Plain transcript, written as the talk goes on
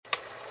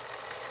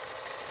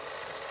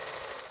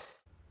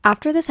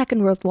After the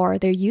Second World War,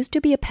 there used to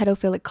be a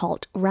pedophilic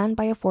cult ran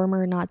by a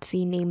former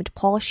Nazi named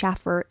Paul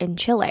Schaffer in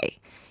Chile.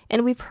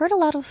 And we've heard a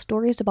lot of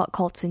stories about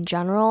cults in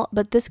general,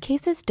 but this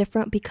case is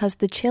different because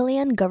the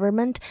Chilean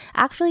government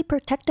actually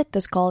protected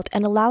this cult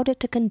and allowed it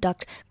to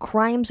conduct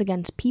crimes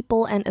against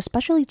people and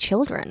especially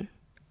children.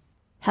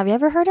 Have you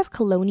ever heard of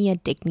Colonia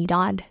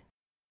Dignidad?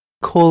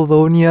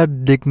 Colonia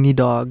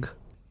Dignidad.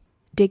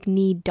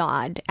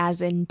 Dignidad,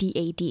 as in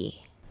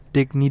D-A-D.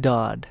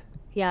 Dignidad.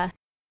 Yeah.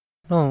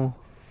 No.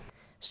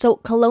 So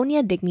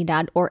Colonia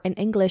Dignidad, or in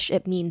English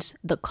it means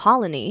the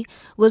colony,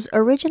 was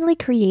originally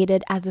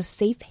created as a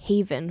safe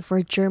haven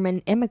for German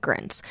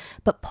immigrants,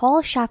 but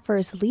Paul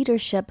Schaffer's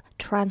leadership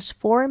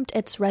transformed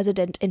its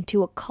resident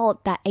into a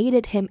cult that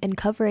aided him in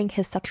covering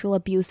his sexual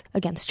abuse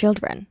against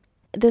children.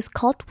 This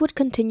cult would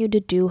continue to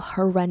do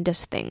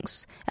horrendous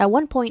things. At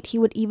one point, he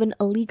would even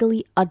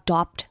illegally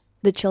adopt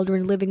the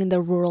children living in the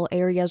rural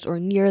areas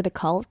or near the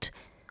cult.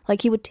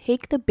 Like, he would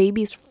take the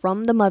babies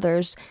from the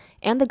mothers,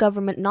 and the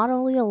government not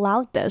only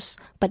allowed this,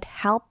 but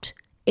helped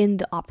in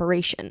the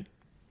operation.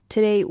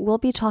 Today, we'll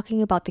be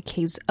talking about the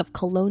case of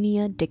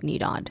Colonia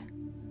Dignidad.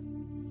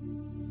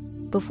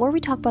 Before we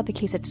talk about the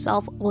case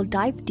itself, we'll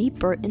dive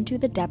deeper into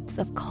the depths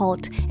of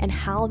cult and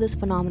how this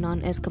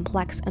phenomenon is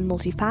complex and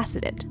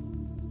multifaceted.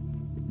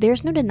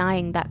 There's no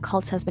denying that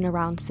cults has been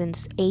around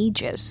since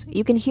ages.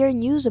 You can hear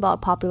news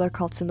about popular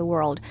cults in the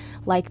world,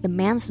 like the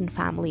Manson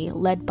family,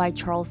 led by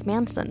Charles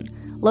Manson.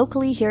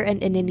 Locally here in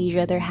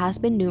Indonesia, there has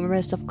been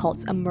numerous of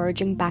cults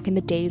emerging back in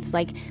the days,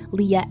 like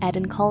Leah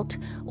Eden cult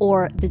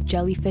or the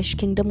Jellyfish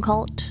Kingdom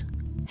cult.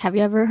 Have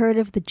you ever heard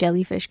of the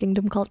Jellyfish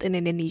Kingdom cult in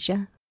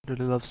Indonesia? Do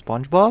they love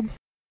SpongeBob?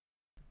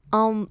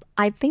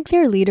 I think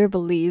their leader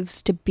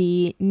believes to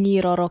be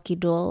Nyi Roro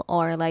Kidul,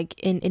 or like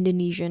in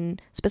Indonesian,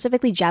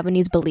 specifically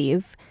Japanese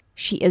believe,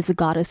 she is the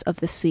goddess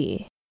of the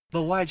sea.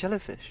 But why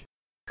jellyfish?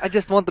 I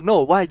just want to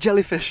know, why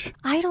jellyfish?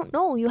 I don't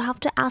know, you have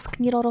to ask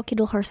Nyi Roro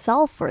Kidul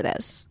herself for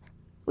this.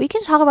 We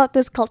can talk about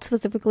this cult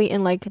specifically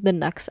in like the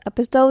next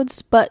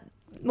episodes, but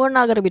we're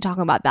not going to be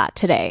talking about that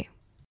today.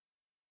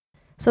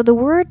 So the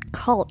word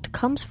cult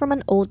comes from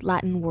an old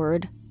Latin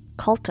word,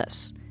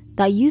 cultus,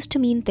 that used to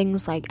mean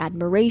things like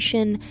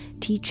admiration,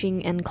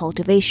 teaching, and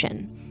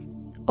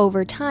cultivation.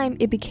 Over time,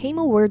 it became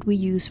a word we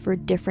use for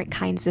different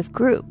kinds of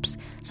groups.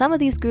 Some of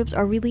these groups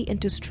are really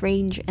into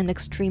strange and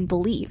extreme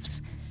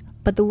beliefs.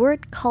 But the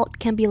word cult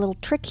can be a little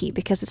tricky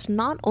because it's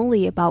not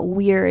only about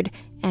weird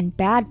and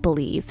bad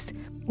beliefs.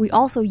 We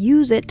also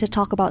use it to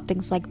talk about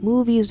things like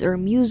movies or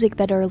music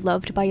that are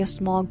loved by a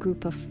small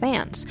group of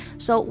fans.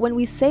 So when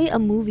we say a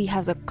movie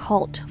has a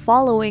cult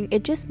following,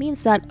 it just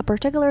means that a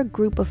particular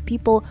group of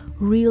people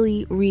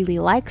really, really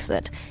likes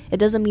it. It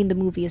doesn't mean the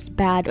movie is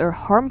bad or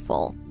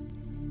harmful.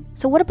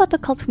 So what about the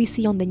cults we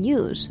see on the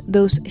news?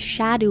 Those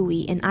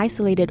shadowy and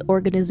isolated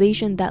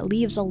organizations that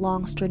leaves a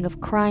long string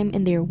of crime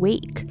in their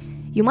wake.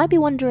 You might be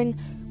wondering,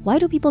 why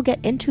do people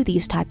get into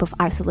these type of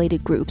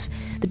isolated groups,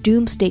 the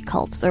doomsday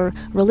cults, or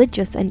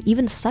religious and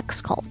even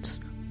sex cults?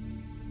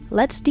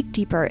 Let's dig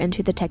deeper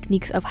into the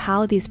techniques of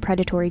how these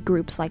predatory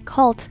groups like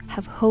cults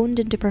have honed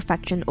into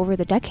perfection over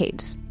the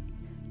decades.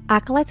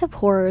 Acolytes of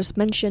Horrors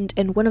mentioned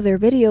in one of their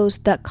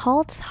videos that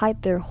cults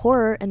hide their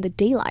horror in the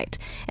daylight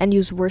and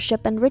use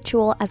worship and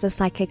ritual as a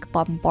psychic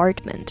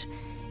bombardment.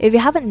 If you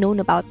haven't known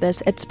about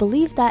this, it's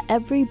believed that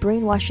every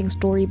brainwashing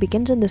story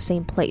begins in the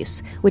same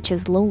place, which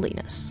is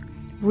loneliness.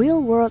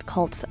 Real-world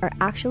cults are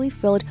actually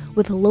filled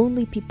with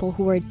lonely people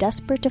who are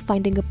desperate to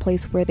finding a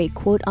place where they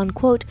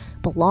quote-unquote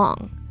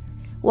belong.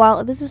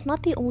 While this is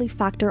not the only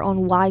factor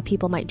on why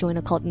people might join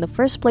a cult in the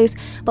first place,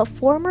 but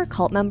former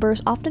cult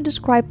members often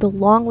describe the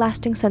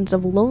long-lasting sense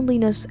of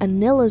loneliness and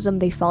nihilism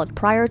they felt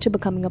prior to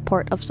becoming a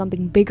part of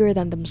something bigger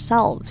than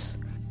themselves.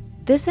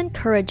 This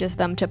encourages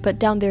them to put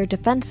down their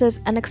defenses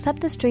and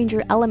accept the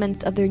stranger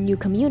elements of their new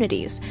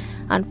communities.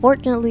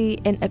 Unfortunately,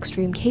 in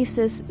extreme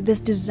cases,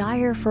 this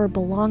desire for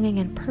belonging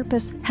and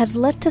purpose has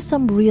led to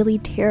some really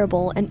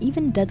terrible and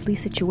even deadly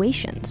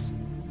situations.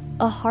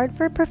 A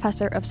Harvard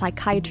professor of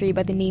psychiatry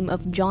by the name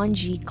of John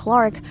G.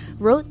 Clark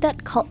wrote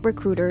that cult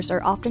recruiters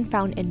are often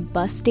found in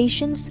bus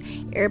stations,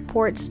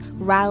 airports,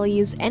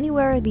 rallies,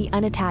 anywhere the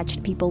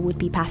unattached people would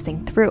be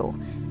passing through.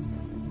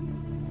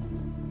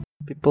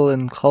 People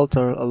in cults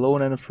are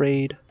alone and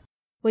afraid.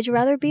 Would you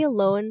rather be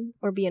alone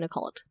or be in a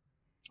cult?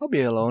 I'll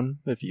be alone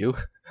with you.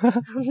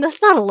 That's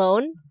not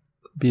alone.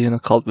 Be in a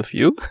cult with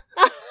you?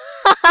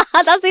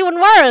 That's even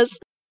worse!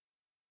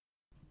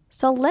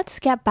 So let's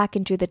get back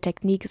into the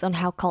techniques on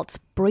how cults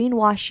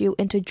brainwash you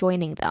into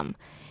joining them.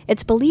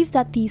 It's believed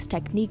that these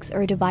techniques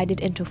are divided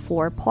into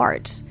 4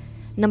 parts.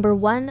 Number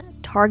 1,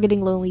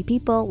 targeting lonely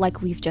people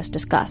like we've just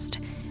discussed.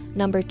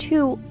 Number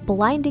 2,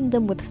 blinding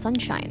them with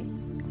sunshine.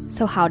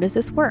 So how does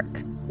this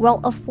work?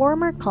 Well, a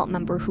former cult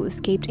member who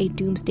escaped a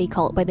doomsday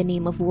cult by the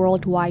name of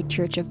Worldwide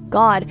Church of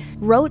God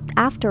wrote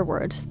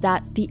afterwards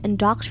that the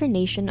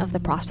indoctrination of the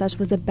process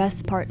was the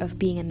best part of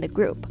being in the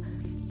group.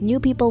 New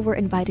people were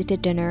invited to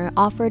dinner,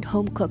 offered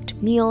home-cooked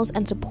meals,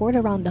 and support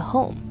around the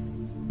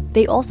home.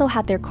 They also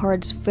had their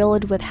cards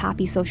filled with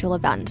happy social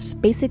events,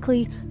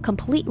 basically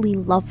completely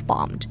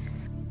love-bombed.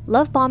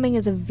 Love bombing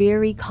is a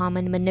very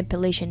common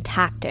manipulation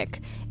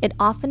tactic. It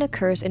often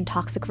occurs in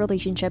toxic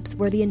relationships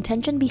where the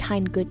intention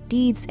behind good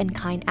deeds and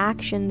kind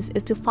actions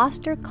is to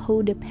foster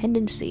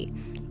codependency.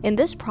 In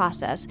this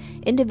process,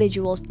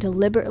 individuals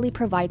deliberately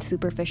provide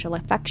superficial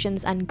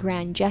affections and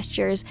grand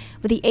gestures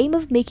with the aim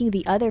of making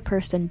the other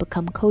person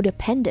become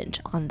codependent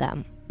on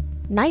them.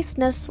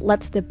 Niceness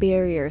lets the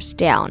barriers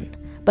down,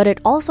 but it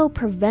also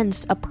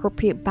prevents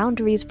appropriate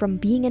boundaries from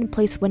being in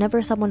place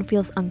whenever someone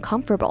feels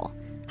uncomfortable.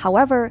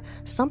 However,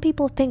 some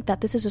people think that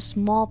this is a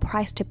small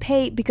price to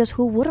pay because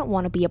who wouldn't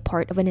want to be a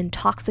part of an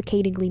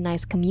intoxicatingly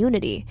nice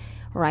community,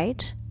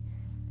 right?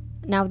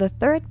 Now, the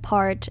third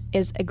part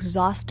is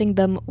exhausting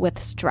them with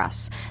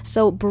stress.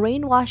 So,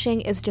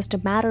 brainwashing is just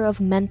a matter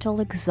of mental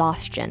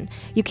exhaustion.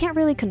 You can't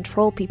really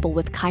control people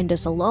with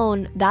kindness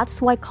alone.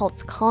 That's why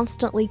cults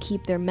constantly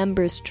keep their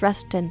members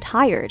stressed and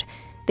tired.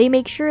 They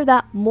make sure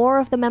that more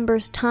of the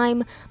members'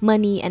 time,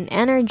 money, and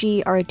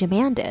energy are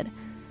demanded.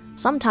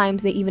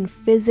 Sometimes they even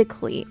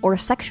physically or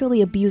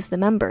sexually abuse the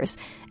members,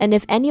 and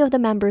if any of the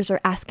members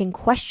are asking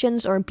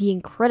questions or being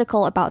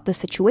critical about the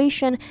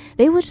situation,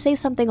 they would say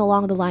something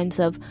along the lines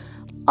of,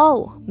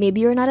 "Oh,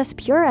 maybe you're not as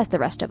pure as the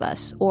rest of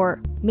us,"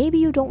 or "Maybe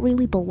you don't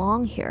really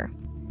belong here."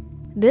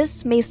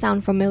 This may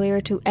sound familiar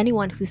to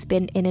anyone who's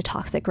been in a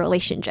toxic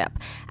relationship.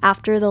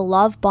 After the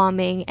love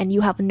bombing and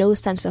you have no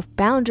sense of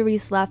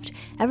boundaries left,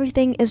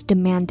 everything is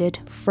demanded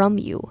from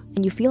you,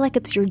 and you feel like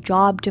it's your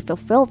job to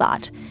fulfill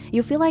that.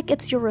 You feel like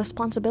it's your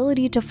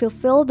responsibility to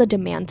fulfill the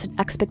demands and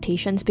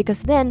expectations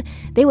because then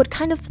they would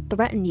kind of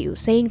threaten you,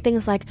 saying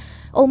things like,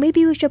 "Oh,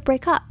 maybe we should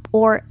break up,"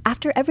 or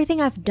 "After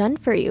everything I've done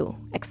for you,"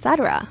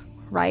 etc.,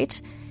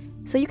 right?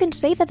 So you can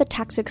say that the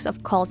tactics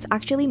of cults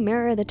actually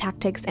mirror the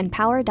tactics and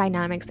power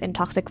dynamics in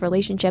toxic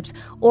relationships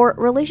or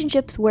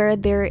relationships where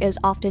there is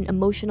often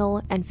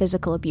emotional and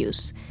physical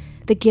abuse.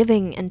 The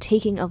giving and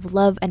taking of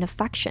love and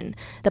affection,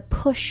 the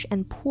push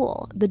and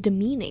pull, the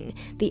demeaning,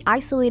 the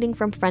isolating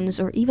from friends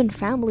or even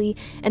family,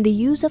 and the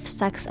use of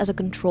sex as a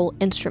control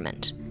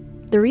instrument.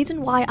 The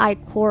reason why I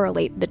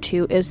correlate the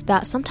two is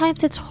that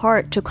sometimes it's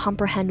hard to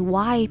comprehend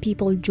why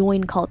people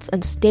join cults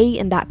and stay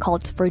in that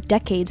cult for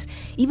decades,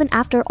 even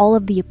after all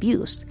of the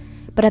abuse.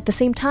 But at the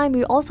same time,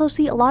 we also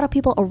see a lot of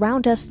people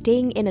around us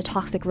staying in a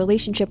toxic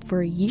relationship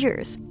for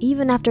years,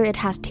 even after it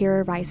has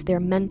terrorized their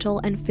mental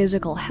and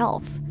physical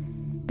health.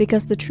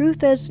 Because the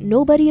truth is,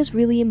 nobody is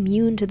really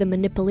immune to the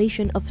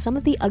manipulation of some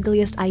of the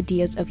ugliest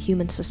ideas of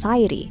human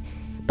society.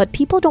 But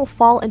people don't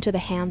fall into the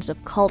hands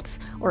of cults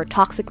or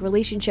toxic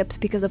relationships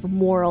because of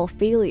moral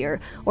failure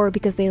or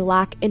because they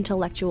lack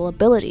intellectual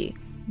ability.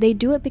 They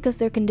do it because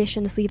their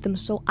conditions leave them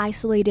so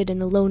isolated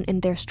and alone in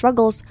their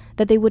struggles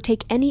that they would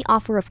take any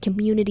offer of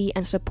community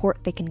and support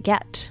they can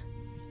get.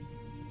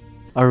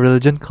 Are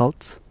religion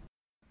cults?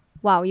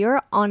 Wow,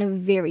 you're on a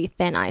very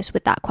thin ice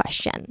with that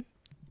question.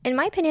 In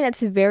my opinion,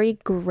 it's very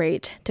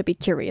great to be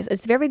curious.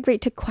 It's very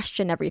great to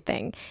question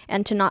everything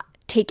and to not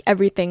take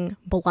everything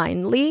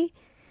blindly.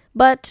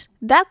 But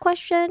that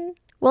question,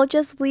 we'll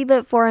just leave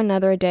it for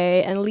another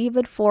day and leave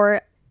it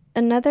for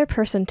another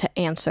person to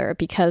answer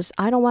because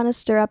I don't want to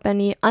stir up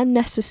any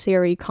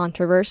unnecessary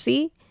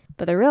controversy.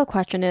 But the real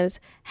question is,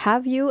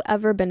 have you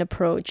ever been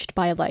approached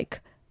by like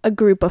a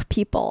group of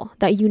people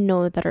that you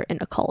know that are in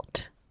a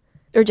cult?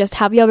 Or just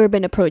have you ever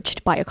been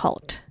approached by a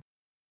cult?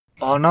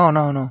 Oh,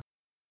 no.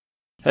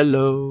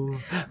 Hello,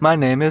 my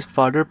name is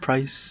Father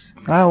Price.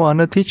 I want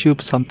to teach you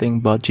something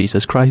about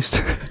Jesus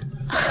Christ.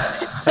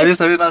 Have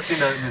you not seen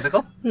the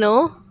musical?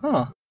 No.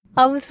 Huh.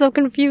 I'm so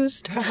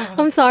confused.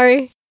 I'm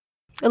sorry.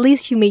 At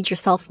least you made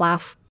yourself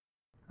laugh.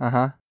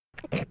 Uh-huh.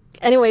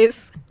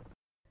 Anyways,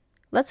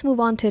 let's move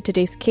on to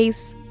today's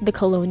case, the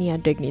Colonia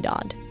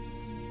Dignidad.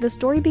 The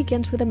story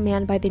begins with a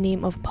man by the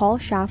name of Paul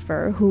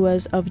Schaffer, who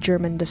was of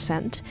German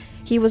descent.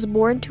 He was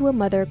born to a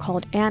mother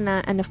called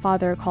Anna and a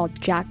father called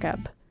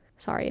Jacob.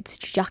 Sorry, it's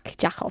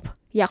Jacob.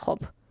 I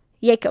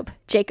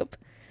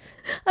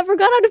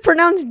forgot how to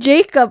pronounce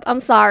Jacob. I'm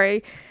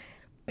sorry.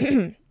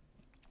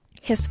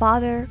 His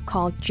father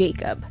called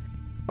Jacob.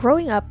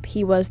 Growing up,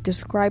 he was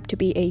described to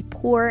be a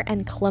poor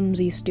and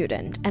clumsy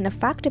student, and a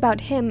fact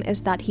about him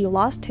is that he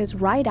lost his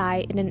right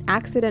eye in an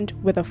accident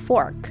with a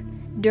fork.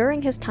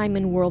 During his time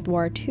in World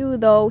War II,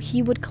 though,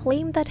 he would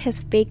claim that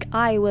his fake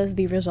eye was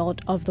the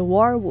result of the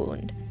war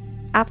wound.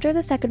 After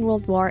the Second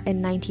World War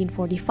in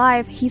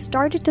 1945, he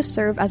started to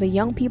serve as a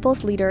young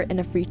people's leader in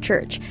a free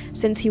church,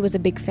 since he was a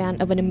big fan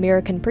of an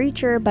American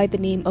preacher by the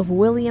name of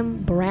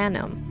William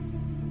Branham.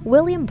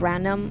 William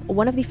Branham,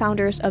 one of the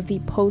founders of the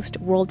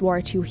post-World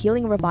War II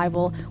healing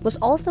revival, was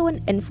also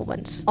an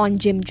influence on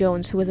Jim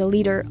Jones, who was a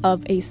leader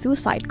of a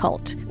suicide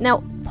cult.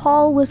 Now,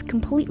 Paul was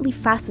completely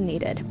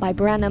fascinated by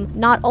Branham,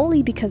 not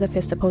only because of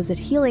his supposed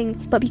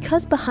healing, but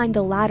because behind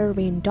the latter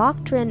rain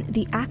doctrine,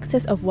 the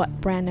axis of what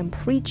Branham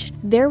preached,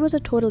 there was a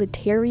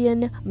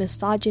totalitarian,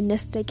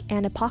 misogynistic,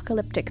 and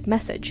apocalyptic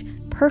message,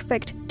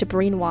 perfect to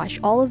brainwash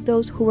all of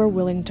those who were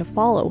willing to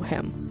follow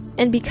him.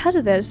 And because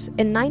of this,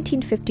 in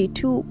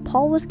 1952,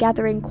 Paul was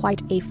gathering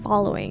quite a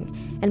following,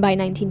 and by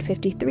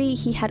 1953,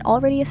 he had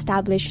already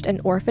established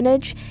an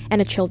orphanage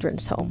and a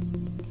children's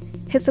home.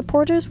 His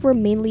supporters were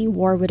mainly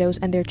war widows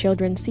and their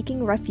children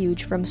seeking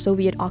refuge from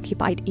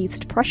Soviet-occupied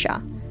East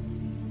Prussia.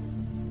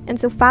 And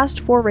so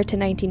fast forward to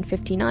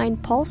 1959,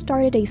 Paul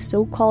started a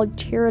so-called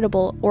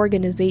charitable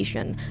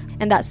organization,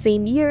 and that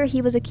same year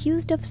he was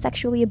accused of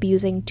sexually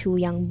abusing 2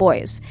 young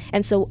boys,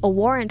 and so a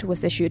warrant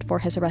was issued for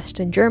his arrest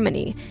in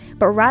Germany.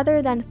 But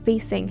rather than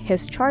facing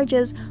his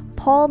charges,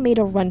 Paul made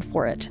a run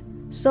for it.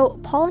 So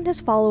Paul and his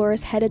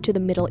followers headed to the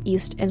Middle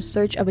East in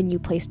search of a new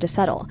place to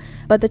settle,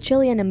 but the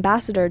Chilean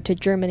ambassador to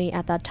Germany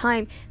at that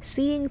time,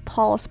 seeing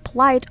Paul's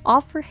plight,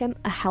 offered him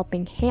a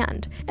helping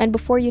hand, and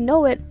before you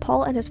know it,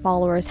 Paul and his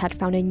followers had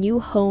found a new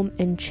home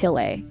in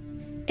Chile.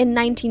 In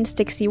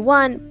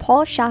 1961,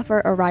 Paul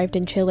Schaffer arrived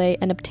in Chile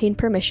and obtained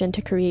permission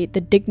to create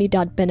the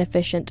Dignidad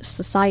Beneficent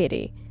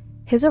Society.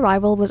 His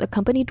arrival was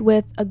accompanied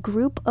with a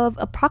group of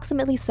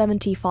approximately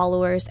 70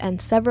 followers and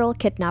several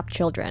kidnapped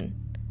children.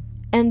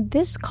 And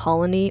this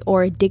colony,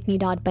 or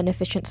Dignidad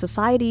Beneficent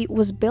Society,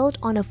 was built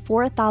on a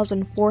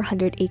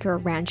 4,400-acre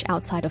ranch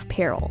outside of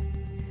Peril.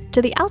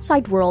 To the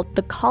outside world,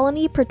 the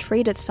colony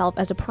portrayed itself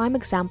as a prime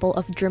example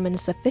of German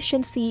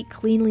sufficiency,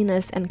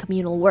 cleanliness, and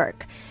communal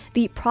work.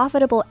 The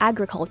profitable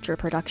agriculture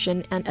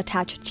production and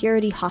attached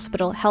charity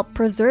hospital helped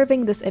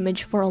preserving this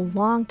image for a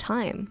long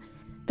time.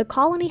 The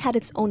colony had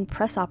its own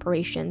press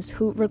operations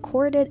who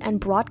recorded and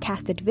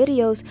broadcasted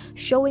videos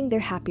showing their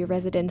happy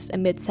residents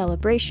amid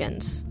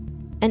celebrations.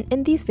 And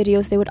in these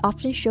videos, they would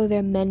often show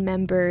their men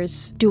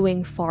members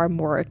doing farm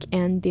work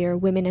and their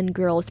women and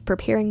girls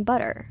preparing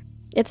butter.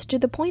 It's to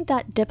the point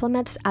that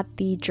diplomats at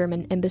the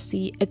German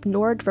embassy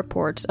ignored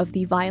reports of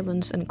the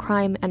violence and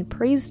crime and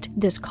praised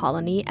this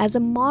colony as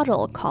a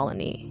model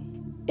colony.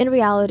 In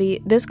reality,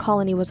 this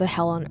colony was a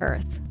hell on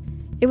earth.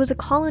 It was a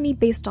colony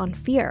based on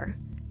fear.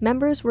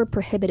 Members were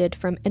prohibited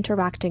from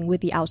interacting with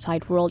the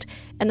outside world,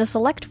 and a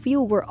select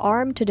few were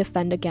armed to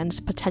defend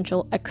against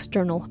potential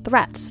external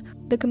threats.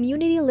 The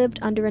community lived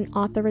under an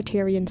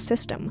authoritarian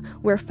system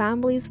where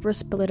families were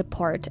split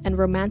apart and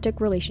romantic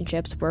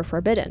relationships were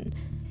forbidden.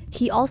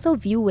 He also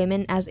viewed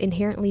women as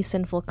inherently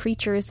sinful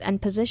creatures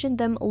and positioned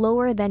them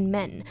lower than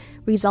men,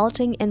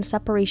 resulting in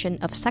separation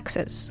of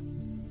sexes.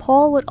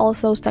 Paul would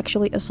also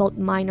sexually assault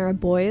minor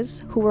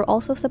boys who were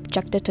also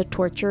subjected to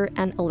torture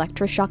and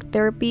electroshock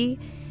therapy,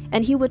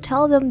 and he would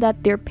tell them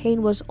that their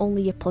pain was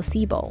only a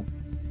placebo.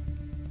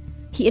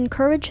 He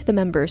encouraged the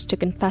members to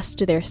confess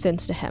to their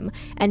sins to him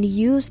and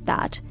used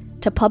that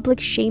to public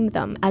shame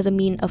them as a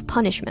means of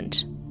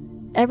punishment.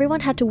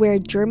 Everyone had to wear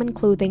German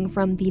clothing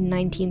from the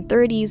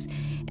 1930s,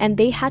 and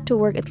they had to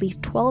work at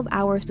least 12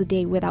 hours a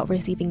day without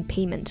receiving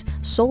payment,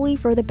 solely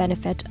for the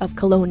benefit of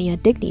Colonia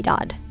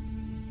Dignidad.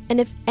 And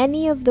if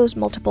any of those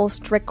multiple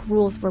strict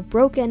rules were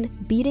broken,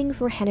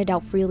 beatings were handed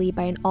out freely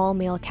by an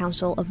all-male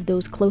council of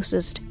those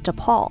closest to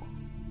Paul.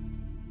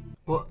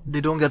 Well,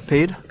 they don't get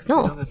paid?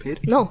 No. They don't get paid?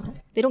 No,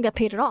 they don't get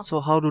paid at all. So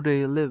how do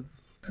they live?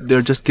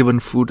 They're just given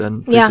food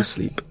and place to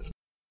sleep.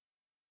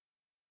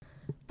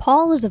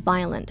 Paul was a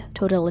violent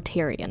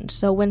totalitarian,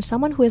 so when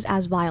someone who is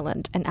as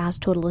violent and as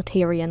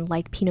totalitarian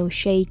like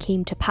Pinochet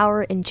came to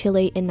power in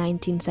Chile in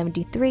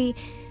 1973,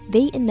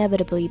 they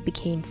inevitably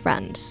became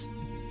friends.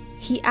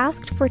 He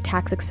asked for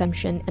tax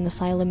exemption and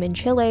asylum in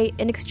Chile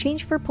in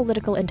exchange for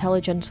political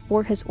intelligence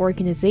for his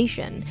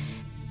organization,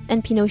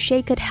 and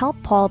Pinochet could help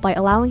Paul by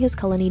allowing his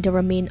colony to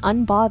remain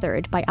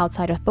unbothered by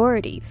outside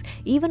authorities,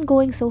 even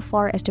going so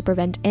far as to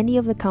prevent any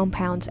of the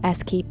compound's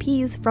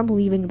SKPs from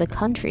leaving the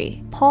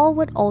country. Paul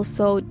would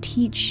also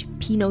teach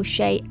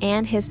Pinochet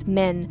and his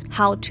men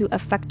how to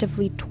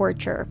effectively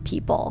torture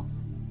people.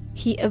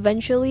 He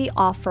eventually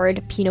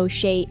offered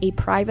Pinochet a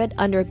private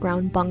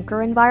underground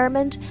bunker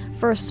environment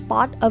for a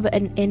spot of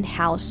an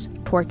in-house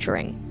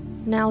torturing.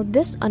 Now,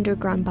 this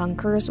underground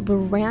bunkers were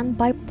ran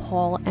by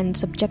Paul and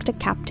subjected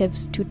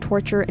captives to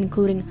torture,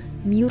 including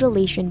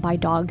mutilation by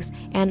dogs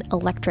and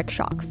electric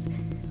shocks.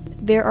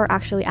 There are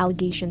actually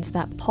allegations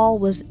that Paul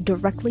was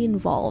directly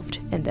involved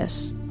in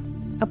this.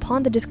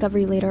 Upon the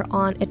discovery later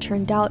on, it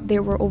turned out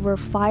there were over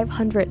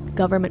 500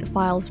 government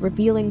files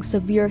revealing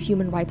severe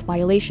human rights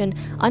violation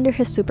under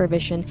his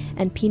supervision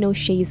and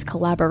Pinochet's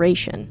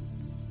collaboration.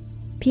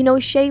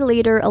 Pinochet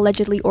later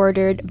allegedly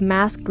ordered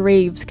mass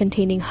graves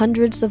containing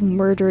hundreds of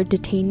murdered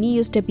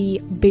detainees to be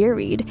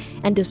buried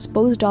and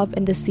disposed of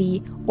in the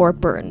sea or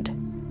burned.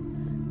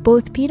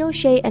 Both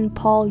Pinochet and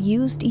Paul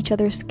used each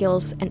other's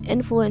skills and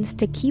influence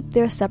to keep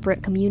their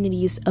separate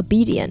communities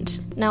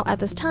obedient. Now, at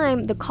this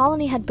time, the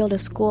colony had built a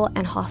school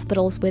and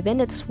hospitals within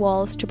its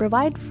walls to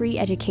provide free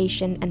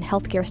education and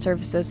healthcare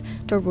services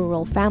to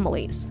rural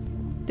families.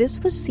 This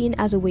was seen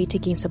as a way to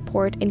gain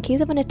support in case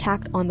of an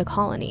attack on the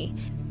colony.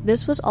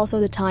 This was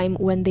also the time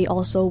when they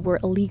also were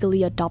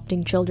illegally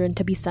adopting children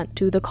to be sent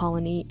to the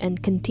colony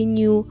and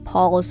continue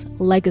Paul's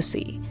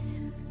legacy.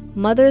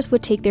 Mothers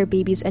would take their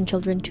babies and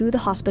children to the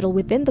hospital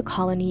within the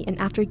colony, and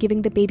after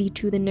giving the baby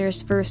to the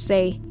nurse for,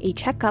 say, a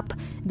checkup,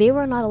 they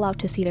were not allowed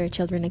to see their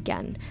children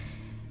again.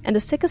 And the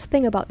sickest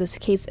thing about this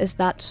case is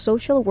that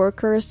social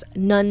workers,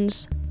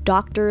 nuns,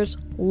 doctors,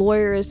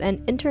 lawyers,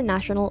 and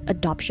international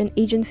adoption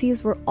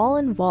agencies were all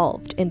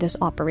involved in this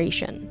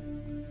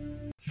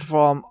operation.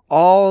 From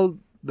all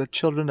the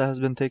children that has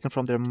been taken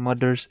from their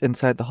mothers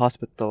inside the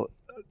hospital,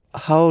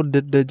 how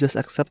did they just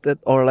accept it?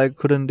 Or like,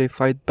 couldn't they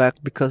fight back?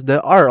 Because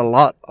there are a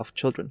lot of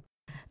children.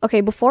 Okay,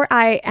 before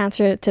I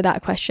answer to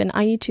that question,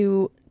 I need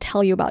to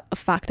tell you about a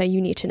fact that you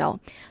need to know.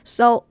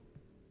 So,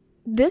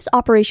 this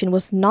operation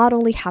was not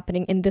only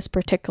happening in this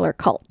particular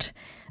cult.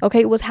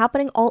 Okay, it was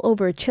happening all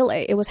over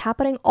Chile. It was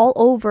happening all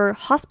over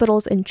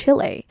hospitals in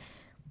Chile.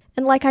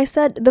 And like I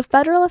said, the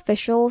federal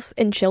officials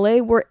in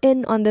Chile were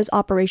in on this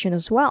operation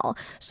as well.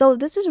 So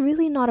this is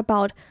really not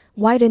about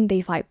why didn't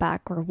they fight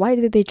back or why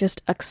did they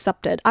just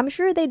accept it. I'm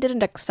sure they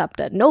didn't accept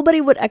it.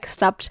 Nobody would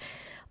accept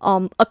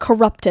a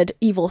corrupted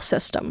evil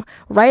system,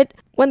 right?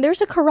 When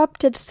there's a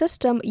corrupted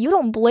system, you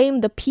don't blame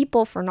the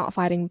people for not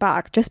fighting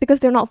back. Just because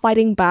they're not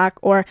fighting back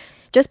or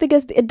just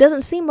because it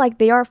doesn't seem like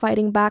they are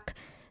fighting back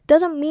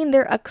doesn't mean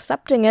they're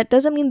accepting it,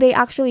 doesn't mean they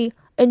actually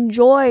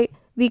enjoy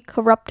the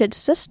corrupted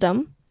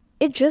system.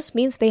 It just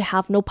means they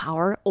have no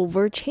power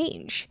over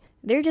change.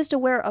 They're just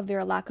aware of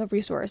their lack of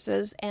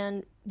resources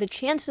and the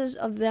chances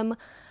of them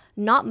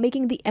not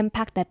making the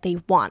impact that they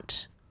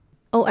want.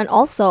 Oh, and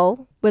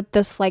also, with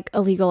this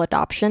illegal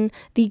adoption,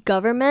 the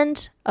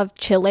government of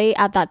Chile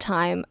at that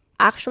time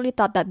actually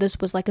thought that this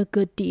was a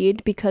good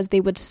deed because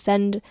they would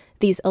send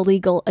these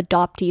illegal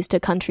adoptees to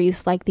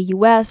countries like the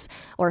US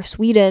or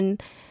Sweden,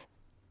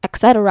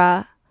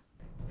 etc.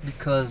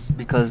 Because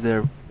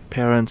their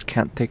parents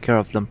can't take care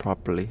of them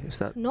properly. Is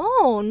that?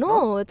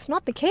 No, it's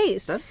not the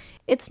case. Then?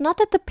 It's not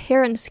that the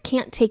parents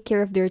can't take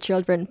care of their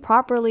children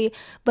properly,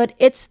 but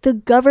it's the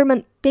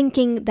government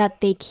thinking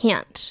that they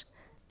can't.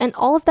 And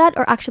all of that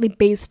are actually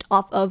based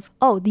off of,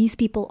 these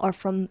people are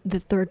from the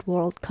third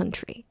world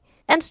country.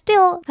 And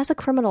still, that's a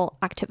criminal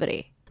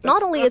activity.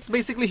 That's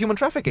basically human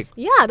trafficking.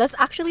 Yeah, that's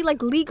actually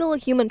legal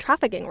human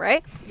trafficking,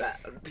 right?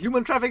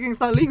 Human trafficking is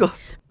not legal.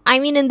 I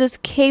mean, in this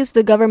case,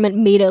 the government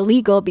made it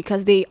legal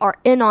because they are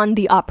in on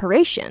the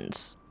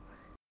operations.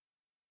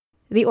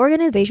 The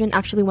organization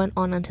actually went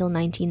on until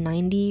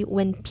 1990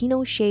 when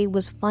Pinochet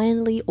was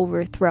finally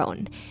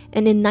overthrown.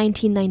 And in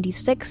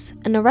 1996,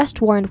 an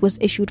arrest warrant was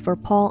issued for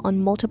Paul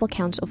on multiple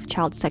counts of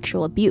child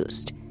sexual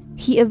abuse.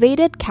 He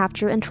evaded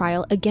capture and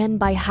trial again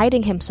by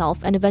hiding himself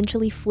and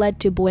eventually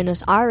fled to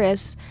Buenos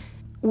Aires,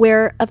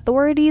 where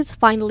authorities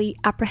finally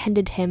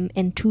apprehended him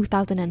in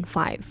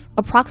 2005,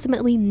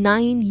 approximately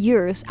 9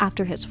 years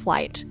after his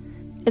flight.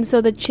 And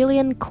so the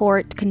Chilean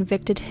court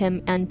convicted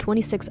him and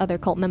 26 other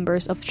cult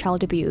members of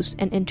child abuse,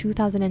 and in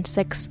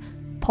 2006,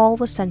 Paul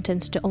was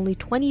sentenced to only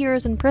 20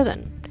 years in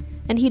prison.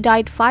 And he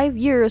died 5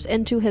 years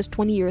into his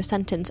 20-year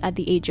sentence at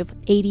the age of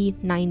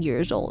 89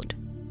 years old.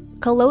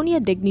 Colonia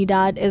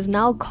Dignidad is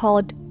now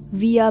called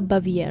Via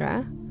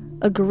Baviera,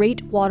 a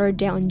great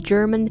watered-down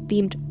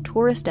German-themed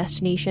tourist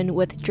destination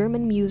with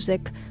German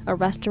music, a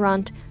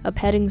restaurant, a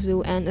petting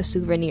zoo, and a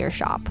souvenir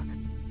shop.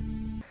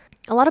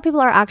 A lot of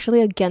people are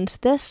actually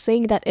against this,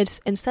 saying that it's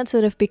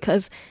insensitive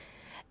because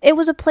it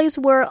was a place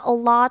where a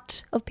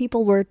lot of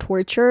people were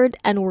tortured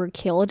and were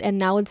killed, and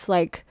now it's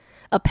like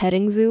a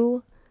petting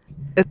zoo.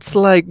 It's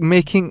like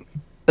making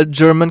a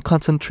German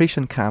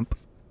concentration camp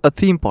a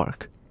theme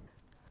park.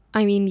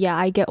 I mean, yeah,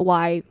 I get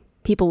why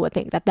people would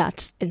think that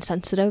that's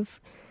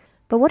insensitive.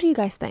 But what do you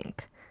guys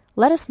think?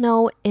 Let us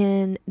know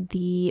in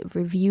the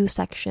review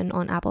section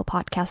on Apple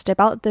Podcast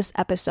about this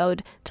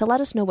episode to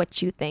let us know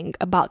what you think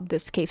about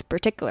this case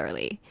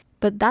particularly.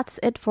 But that's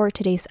it for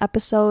today's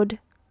episode.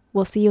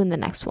 We'll see you in the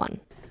next one.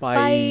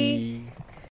 Bye.